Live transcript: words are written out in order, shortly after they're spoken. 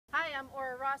I'm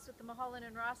Aura Ross with the Mulholland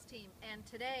and Ross team, and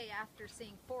today, after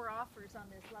seeing 4 offers on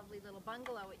this lovely little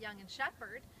bungalow at Yonge and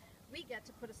Sheppard, we get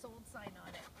to put a sold sign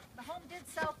on it. The home did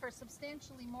sell for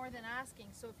substantially more than asking,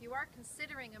 so if you are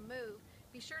considering a move,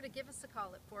 be sure to give us a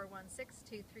call at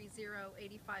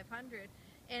 416-230-8500.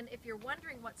 And if you're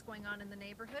wondering what's going on in the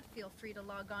neighborhood, feel free to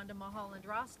log on to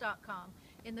mulhollandross.com.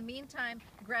 In the meantime,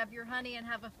 grab your honey and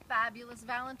have a fabulous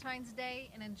Valentine's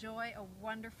Day and enjoy a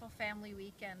wonderful family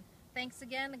weekend. Thanks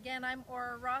again. I'm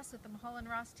Aura Ross with the Mulholland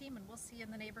Ross team, and we'll see you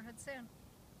in the neighborhood soon.